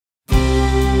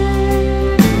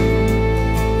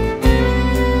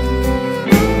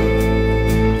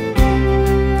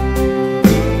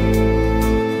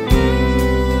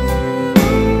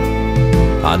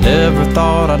never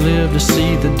thought I'd live to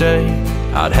see the day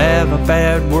I'd have a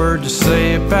bad word to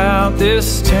say about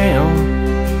this town.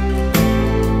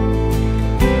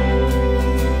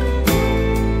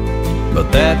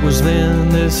 But that was then,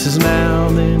 this is now.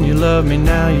 Then you love me,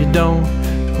 now you don't.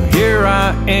 Well, here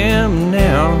I am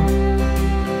now.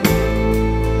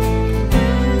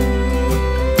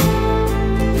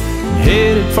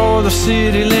 Headed for the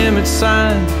city limit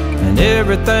sign, and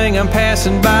everything I'm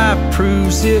passing by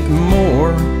proves it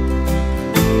more.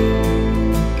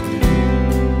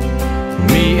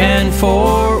 Me and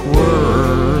Fort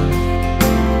Worth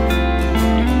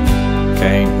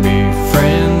can't be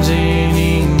friends anymore.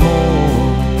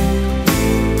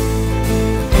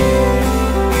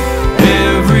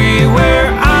 Everywhere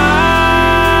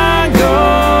I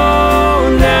go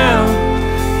now,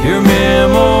 your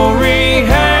memory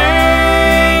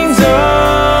hangs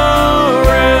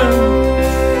around.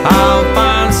 I'll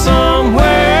find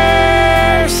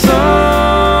somewhere,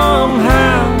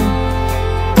 somehow,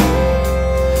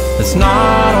 that's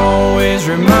not always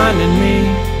reminding me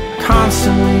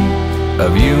constantly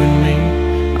of you and me.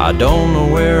 I don't know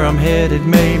where I'm headed,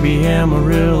 maybe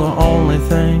Amarillo, only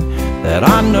thing that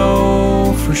I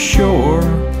know for sure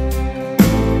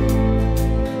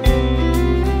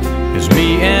is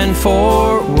me and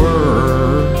Fort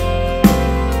Worth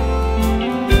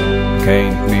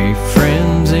can't be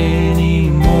friends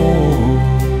anymore.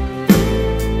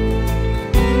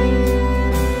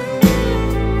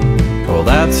 Well,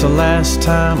 that's the last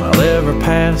time I'll ever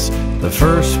pass the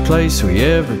first place we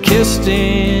ever kissed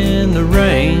in the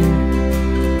rain.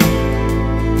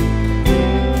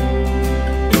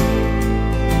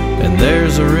 And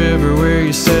there's a river where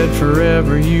you said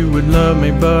forever you would love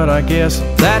me, but I guess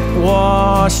that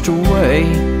washed away.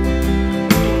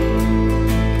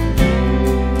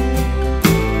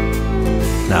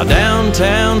 Now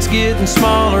downtown's getting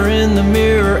smaller in the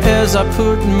mirror as I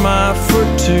put my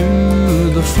foot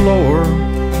to the floor.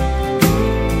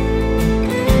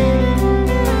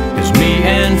 Me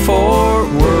and Fort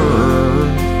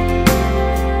Worth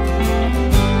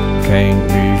can't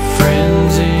be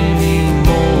friends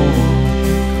anymore.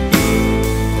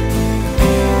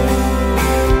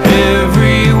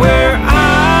 Everywhere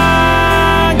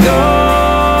I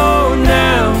go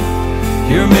now,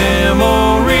 your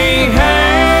memory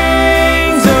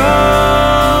hangs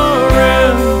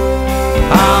around.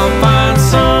 I'll find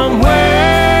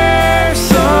somewhere,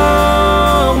 somehow,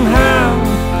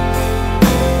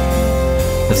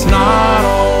 it's not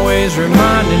always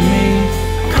reminding me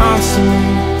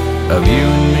constantly of you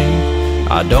and me.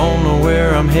 I don't know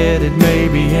where I'm headed,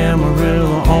 maybe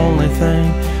Amarillo, only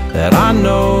thing that I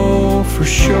know for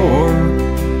sure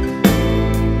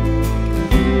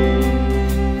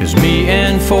is me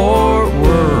and Fort